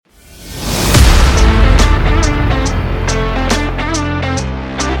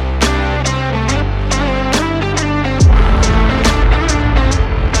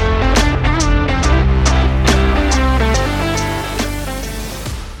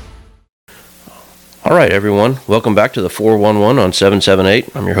All right, everyone. Welcome back to the 411 on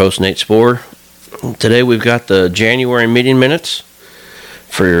 778. I'm your host, Nate Spohr. Today we've got the January meeting minutes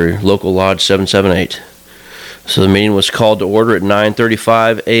for your local Lodge 778. So the meeting was called to order at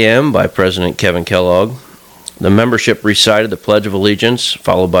 9:35 a.m. by President Kevin Kellogg. The membership recited the Pledge of Allegiance,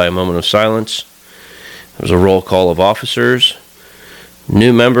 followed by a moment of silence. There was a roll call of officers.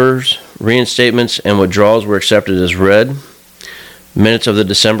 New members, reinstatements, and withdrawals were accepted as read. Minutes of the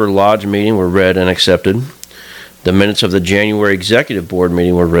December Lodge meeting were read and accepted. The minutes of the January Executive Board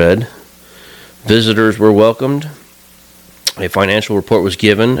meeting were read. Visitors were welcomed. A financial report was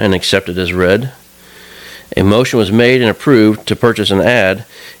given and accepted as read. A motion was made and approved to purchase an ad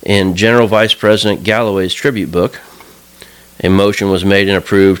in General Vice President Galloway's tribute book. A motion was made and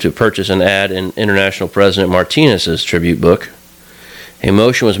approved to purchase an ad in International President Martinez's tribute book. A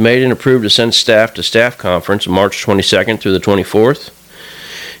motion was made and approved to send staff to staff conference March 22nd through the 24th.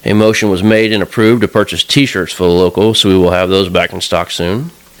 A motion was made and approved to purchase t-shirts for the local, so we will have those back in stock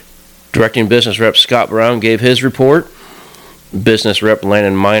soon. Directing Business Rep Scott Brown gave his report. Business Rep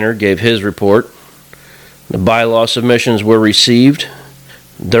Landon Miner gave his report. The bylaw submissions were received.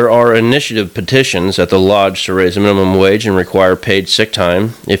 There are initiative petitions at the Lodge to raise the minimum wage and require paid sick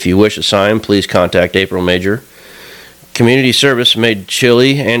time. If you wish to sign, please contact April Major. Community Service made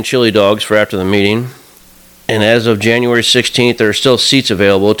chili and chili dogs for after the meeting. And as of January 16th, there are still seats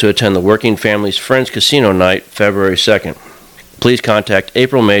available to attend the Working Families Friends Casino Night, February 2nd. Please contact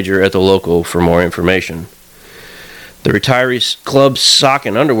April Major at the local for more information. The Retirees Club sock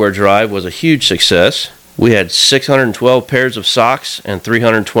and underwear drive was a huge success. We had 612 pairs of socks and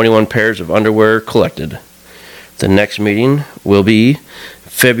 321 pairs of underwear collected. The next meeting will be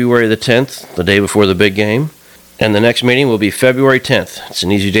February the 10th, the day before the big game. And the next meeting will be February 10th. It's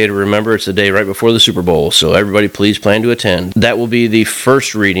an easy day to remember. It's the day right before the Super Bowl, so everybody please plan to attend. That will be the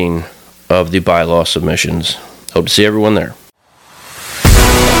first reading of the bylaw submissions. Hope to see everyone there.